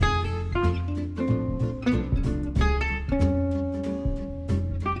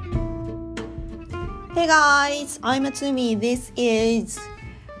Hey guys, I'm Atsumi. This is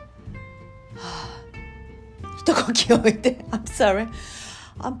一呼吸置いて I'm sorry.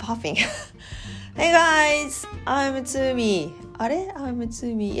 I'm puffing. Hey guys, I'm Atsumi. あれ I'm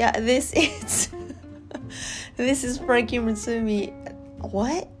Atsumi. Yeah, this is Sparky Matsumi.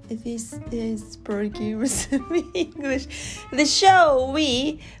 What? This is Sparky Matsumi English. The show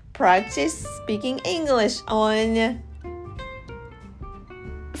we practice speaking English on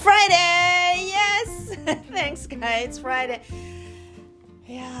Friday. Yes. Thanks guys. It's Friday.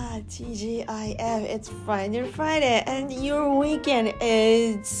 Yeah, TGIF. It's Friday and your weekend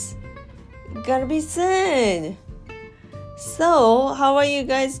is gonna be soon. So, how are you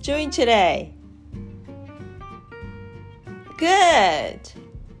guys doing today? Good.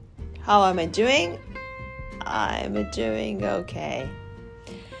 How am I doing? I'm doing okay.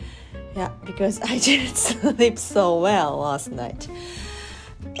 Yeah, because I didn't sleep so well last night.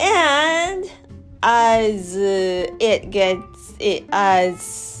 And as the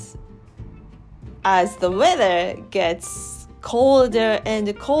weather gets colder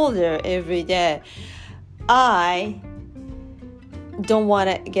and colder every day, I don't want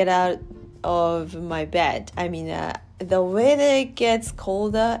to get out of my bed. I mean, the weather gets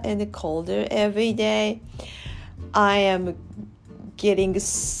colder and colder every day. I am getting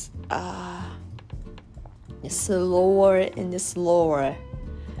slower and slower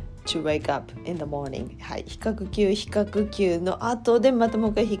to wake up in the morning. はい、比較級の後でまたも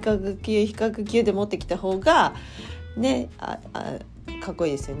う一回比較級で持ってきた方がね、かっこい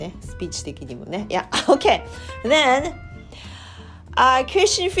いですよね。スピーチ的にもね。Yeah, okay. Then,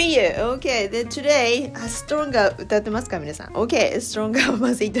 question for you. Okay, then today, Stronger 歌ってますか皆さん。Okay, Stronger を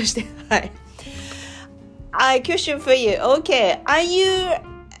まずいいとして。はい。Question for you. Okay, are you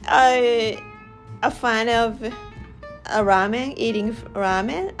a fan of ramen? Eating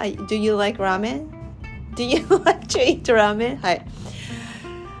ramen? Do you like ramen? Do you like to eat ramen? はい。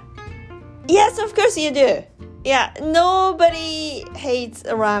Yes, of course you do. Yeah, nobody hates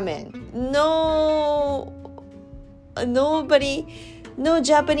ramen. No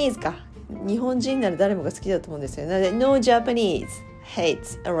Japanese か。日本人なら誰もが好きだと思うんですよ。なので、no Japanese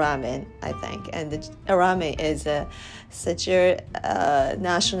hates ramen, I think. And ramen is such a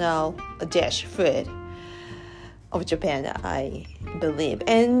national dish, food of Japan, I believe.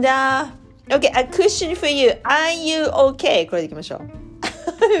 And, okay, a question for you. Are you okay? これでいきましょう。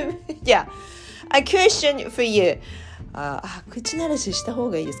Yeah, a question for you. 口慣らしした方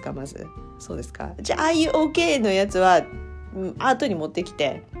がいいですかまず。そうですか。じゃあ、Are you okay のやつは、後に持ってき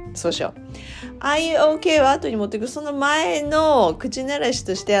て、そうしよう。Are you okay は後に持ってくる。その前の口慣らし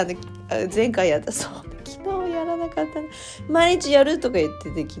として、前回やった。そうだ、昨日やらなかったね。毎日やるとか言っ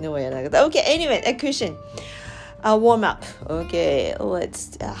てて、昨日はやらなかった。Okay, anyway, a question.A warm up. Okay,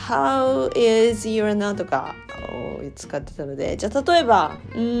 let's. How is your なんとかを使ってたので、じゃあ例えば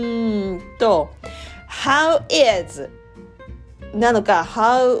How is なのか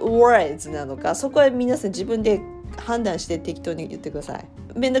How was なのか、そこは皆さん自分で判断して適当に言ってください。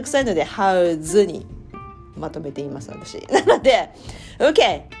めんどくさいので How's にまとめて言います私。なので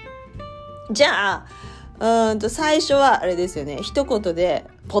OK。じゃあ最初はあれですよね。一言で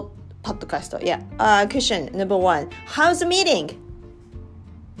パッと返すと。Yeah. Question number 1. How's the meeting?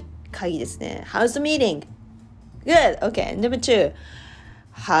 鍵ですね。How's the meeting? Good. Okay. Number 2.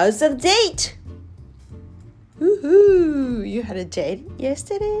 How's the date? Woohoo! You had a date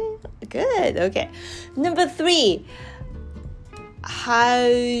yesterday? Good. Okay. Number 3.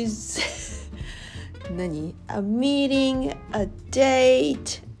 How's 何? A meeting, a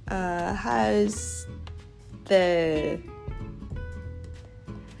date, how's the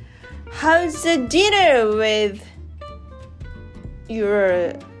dinner with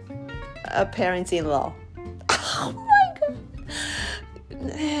your parents-in-law? Oh my god!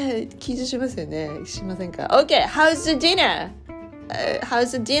 緊張しますよね。しませんか ?Okay, how's the dinner?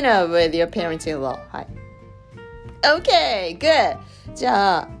 How's the dinner with your parents-in-law? はい。Okay, good! じ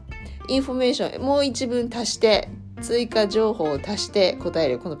ゃあ、インフォメーション、もう一文足して、追加情報を足して答え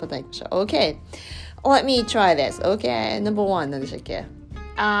る。このパターンいきましょう。Okay, let me try this. Okay, number 1, 何でしたっけ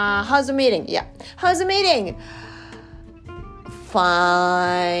？How's the meeting? Yeah. How's the meeting?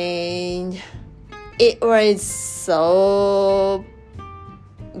 Fine. It was so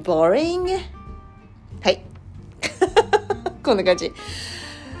boring. はい。こんな感じ。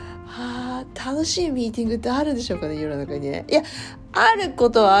楽しいミーティングってあるんでしょうかね、世の中にね。いや、あるこ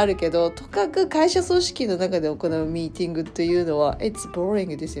とはあるけど、とかく会社組織の中で行うミーティングというのは、it's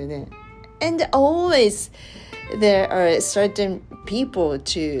boring ですよね。And always there are certain people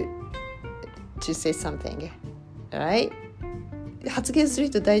to say something, right? 発言する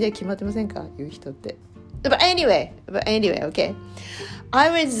人大体決まってませんか？言う人って。But anyway, okay. I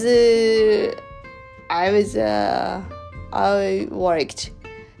worked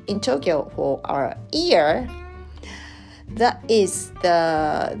in Tokyo for a year. That is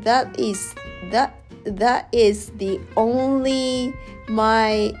the only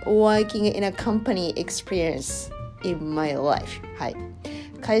my working in a company experience in my life. はい。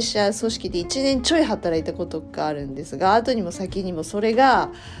会社組織で1年ちょい働いたことがあるんですが、後にも先にもそれが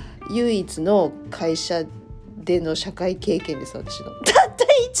唯一の会社での社会経験です、私の。たった1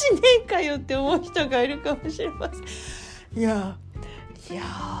年かよって思う人がいるかもしれません。いや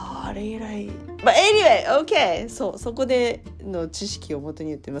あれ以来。But anyway, okay. そこでの知識をもとに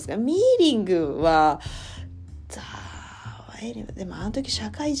言ってますが、ミーティングは、でもあの時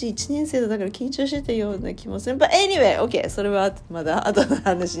社会人1年生だから緊張してたような気もする。But anyway, okay. それはまだ後の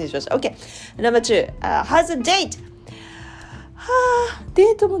話にしました。Okay. Number 2. How's the date?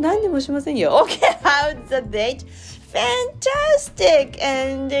 デートも何でもしませんよ。Okay. How's the date? Fantastic.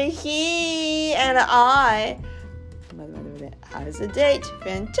 And he and I. How's the date?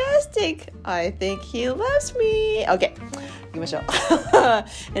 Fantastic. I think he loves me. Okay. 行きましょう。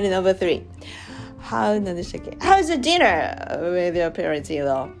And number 3. How's the dinner with your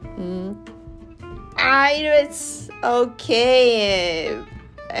parents-in-law? It was okay.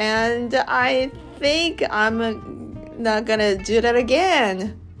 And I think I'm not gonna do that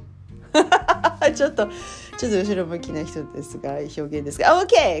again. ちょっと後ろ向きな人ですが、表現ですが。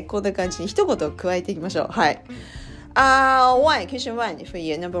OK! こんな感じに一言加えていきましょう。はい。Question 1 for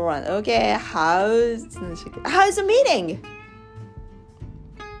you. Number 1. Okay. How's the meeting?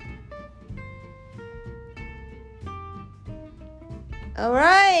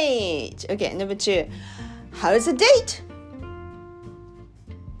 Alright. Okay. Number 2. How's the date?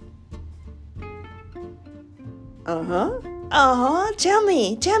 Tell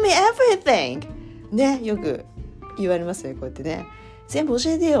me everything. ね、よく言われますね、こうやってね。全部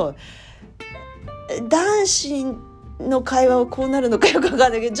教えてよ。男子の会話はこうなるのかよくわか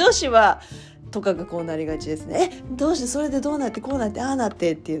んないけど、女子はとかがこうなりがちですね。どうしてそれでどうなってこうなってああなっ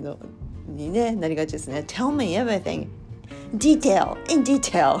てっていうのにね、なりがちですね。Tell me everything. In detail.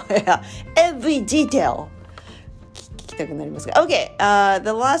 Every detail. 聞きたくなりますが。Okay.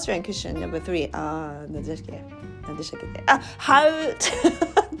 The last one, question number 3. 何でしたっけ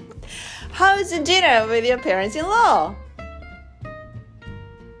How's the dinner with your parents-in-law?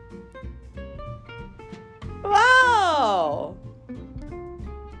 Wow!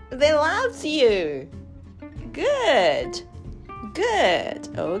 They loved you. Good.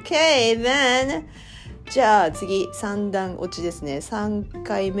 Okay, then. じゃあ次3段落ちですね。3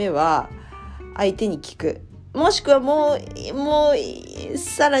回目は相手に聞く。もしくはもう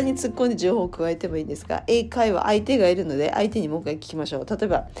さらに突っ込んで情報を加えてもいいですが、英会話相手がいるので相手にもう一回聞きましょう。例え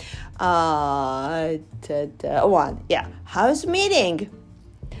ば、one, yeah, how's meeting?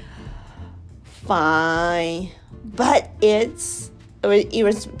 Fine, but it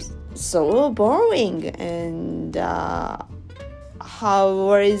was so boring. And how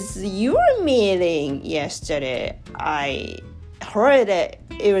was your meeting yesterday? I heard it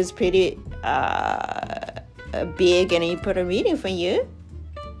was pretty big and important meeting for you.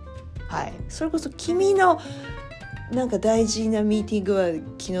 はい。それこそ君のなんか大事なミーティングは昨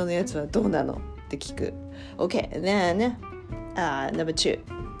日のやつはどうなのって聞く。Okay, then number 2.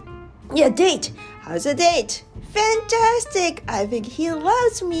 Yeah, date. How's the date? Fantastic. I think he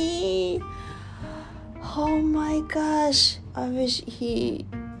loves me. Oh my gosh. I wish he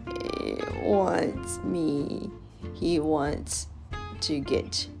wants me. He wants to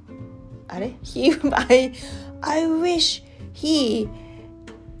get I wish he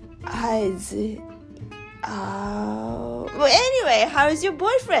has well, anyway, how's your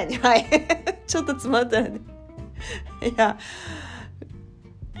boyfriend? はいちょっと詰まったねいや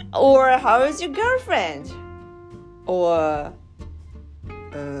or how's your girlfriend? or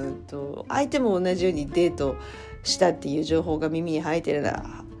相手も同じようにデートしたっていう情報が耳に入ってるなら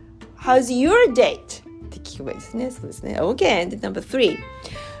How's your date? って聞けばいいですね。そうですね。Okay, and number 3.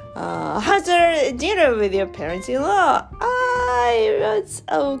 How's your dinner with your parents-in-law? I was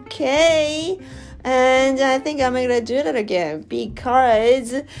okay. And I think I'm gonna do that again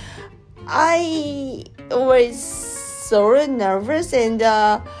because I was so nervous and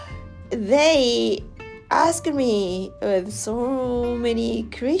they asked me with so many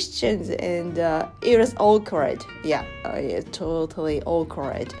questions and it was awkward. Yeah, totally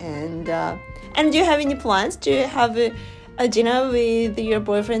awkward. And do you have any plans to have a dinner with your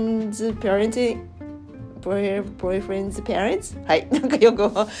boyfriend's parents? はい、なんかよく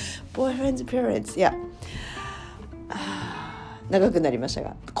boyfriend's parents. Yeah. 長くなりました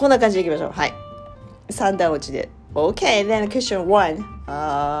が、こんな感じでいきましょう。はい。三段落ちで。Okay, then question 1.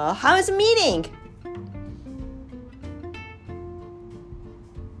 How is the meeting?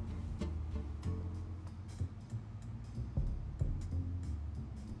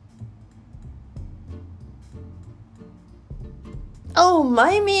 Oh,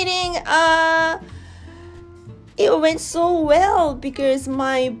 my meeting, it went so well because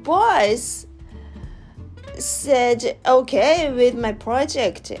my boss said okay with my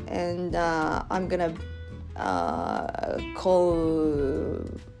project, and I'm gonna call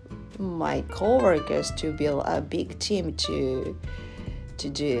my coworkers to build a big team to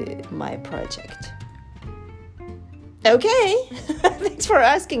do my project. Okay, thanks for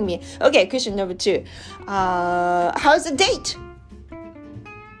asking me. Okay, question number 2. How's the date?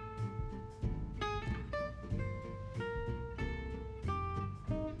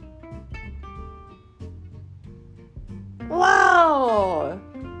 Wow,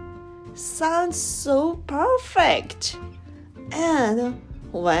 sounds so perfect. And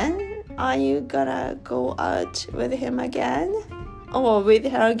when are you gonna go out with him again? Or with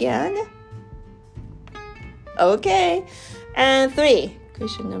her again? Okay. And 3,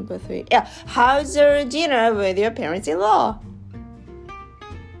 question number 3. Yeah, how's your dinner with your parents-in-law?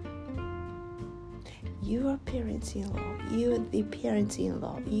 Your parents-in-law. You're the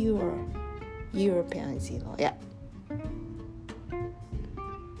parents-in-law. Your parents-in-law. Yeah.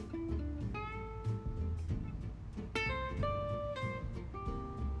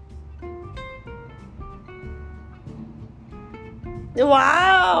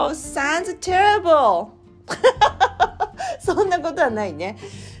 Wow, sounds terrible. そんなことはないね。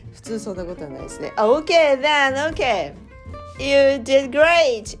普通そんなことはないですね。Okay, then, okay. You did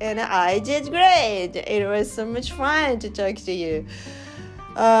great, and I did great. It was so much fun to talk to you.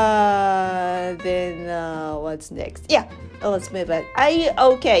 Then, what's next? Yeah, let's move on. Are you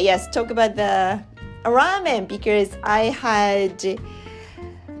okay? Yes, talk about the ramen, because I had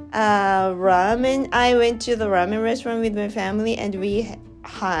ramen. I went to the ramen restaurant with my family, and we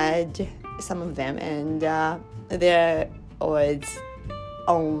had some of them, and there was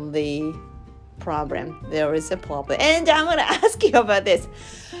only problem. There was a problem, and I'm gonna ask you about this.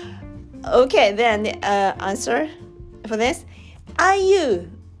 Okay, then answer for this. Are you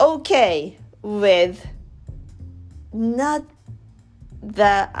okay with not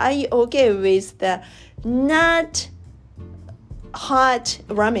the hot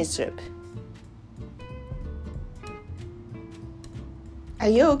ramen soup? Are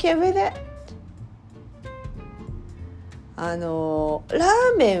you okay with it? ラー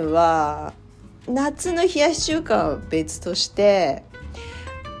メンは夏の冷やし中華は別として、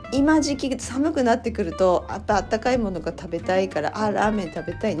今時期寒くなってくるとあったかいものが食べたいから、ラーメン食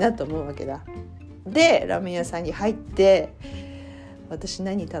べたいなと思うわけだ。でラーメン屋さんに入って、私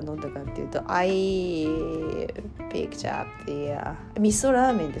何頼んだかっていうと I picked up the 味噌ラ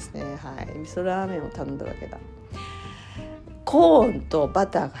ーメンですね。はい、味噌ラーメンを頼んだわけだ。コーンとバ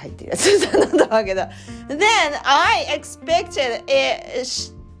ターが入ってるやつ頼んだわけだ。Then I expected it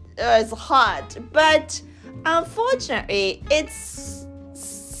was hot, but unfortunately it's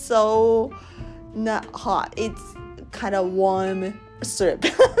so not hot. It's kind of warm soup.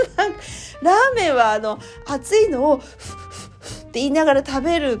 ラーメンは熱いのをフッフッフッって言いながら食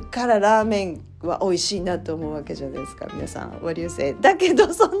べるからラーメンは美味しいなと思うわけじゃないですか、皆さん。What do you say? だけ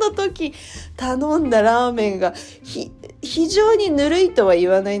どその時頼んだラーメンが非常にぬるいとは言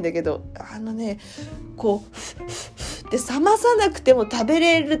わないんだけど、こうフッフッフッって冷まさなくても食べ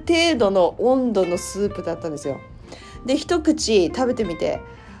れる程度の温度のスープだったんですよ。で一口食べてみて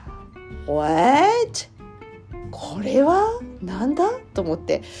What? これはなんだと思っ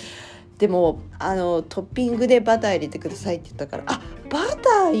て、でもトッピングでバター入れてくださいって言ったから、バタ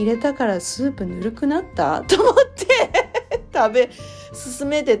ー入れたからスープぬるくなったと思って食べ進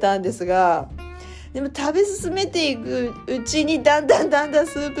めてたんですが、でも食べ進めていくうちにだんだんス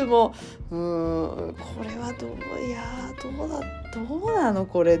ープもこれはどうなの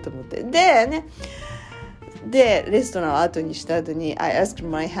これと思って、でレストランを後にした後に I asked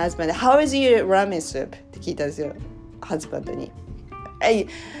my husband How is your ramen soup? って聞いたんですよ、ハズバンドに。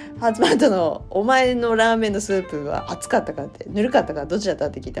ハズバンドのお前のラーメンのスープは熱かったかってぬるかったかどっちだった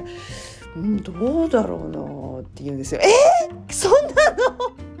って聞いたら、どうだろうなって言うんですよ。そんなの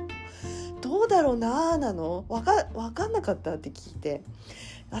どうだろうななのわかんなかったって聞いて、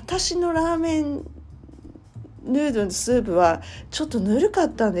私のラーメンヌードルのスープはちょっとぬるか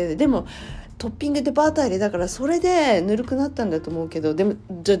ったんだよね。でもトッピングでバター入れたからそれでぬるくなったんだと思うけど、でも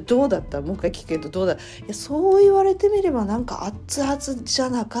じゃあどうだった？もう一回聞くけどどうだ？いやそう言われてみればなんか熱々じゃ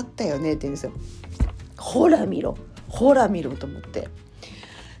なかったよねって言うんですよ。ほら見ろと思って。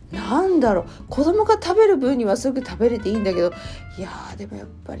なんだろう、子供が食べる分にはすぐ食べれていいんだけど、いやでもやっ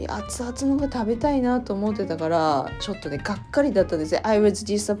ぱり熱々のが食べたいなと思ってたから、ちょっとねがっかりだったんですよ。I was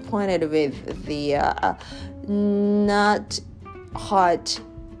disappointed with the not hot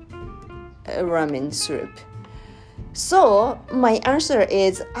ramen soup. So my answer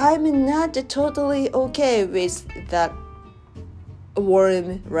is I'm not totally okay with the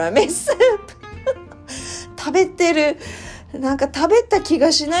warm ramen soup. 食べてる、なんか食べた気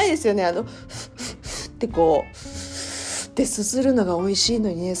がしないですよね。ふってこうで、すするのが美味しいの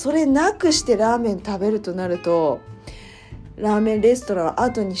にね、それなくしてラーメン食べるとなると、ラーメンレストランを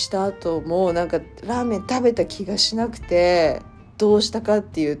後にした後もなんかラーメン食べた気がしなくて、どうしたかっ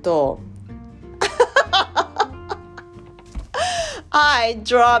ていうとI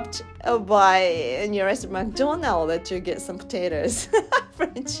dropped by nearest McDonald's to get some potatoes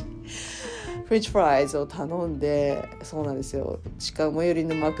French fries を頼んで、そうなんですよ、近く最寄り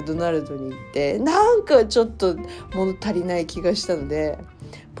のマクドナルドに行って、なんかちょっと物足りない気がしたので、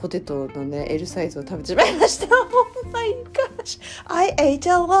ポテトのね L サイズを食べてしまいました。Oh my gosh, I ate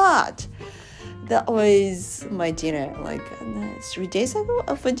a lot. That was my dinner like 3 days ago,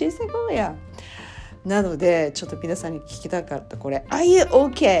 4 days ago, yeah. なのでちょっと皆さんに聞きたかったこれ、 Are you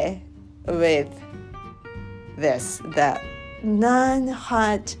okay with this, the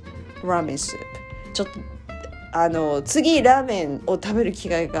non-hot ramen soup? ちょっと次ラーメンを食べる機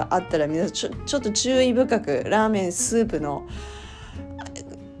会があったら、皆さんちょっと注意深くラーメンスープの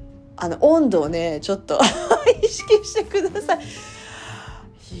温度をねちょっと意識してください。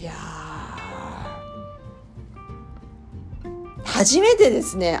いや初めてで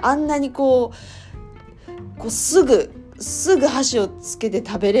すね、あんなにこうすぐ箸をつけて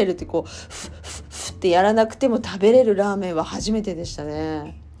食べれるって、こうフッってやらなくても食べれるラーメンは初めてでした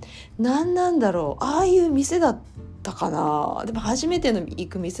ね。なんだろう、ああいう店だったかな。でも初めての行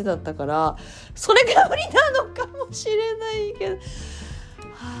く店だったから、それが無理なのかもしれないけど、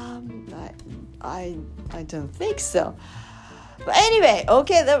I don't think so. But anyway,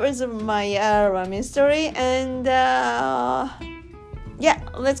 okay, that was my ramen story, and yeah,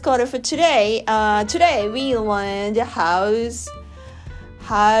 let's call it for today. Today we learned how's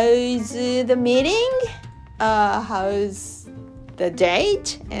the meeting, how's the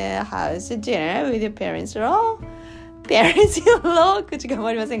date, how's the dinner with your parents-in-law. 口が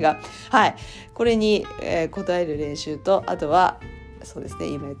回りませんが、はい、これに、答える練習と、あとはそうですね、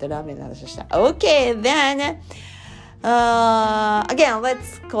今言ったラーメンの話をした。Okay, then again,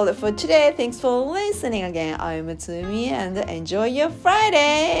 let's call it for today. Thanks for listening again. I'm Matsumi, and enjoy your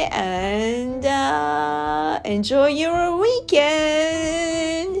Friday and enjoy your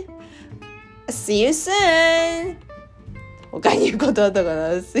weekend. See you soon. 他に言うことあったかな？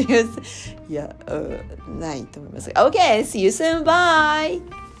 See you soon. いや、ないと思います。Okay, see you soon. Bye.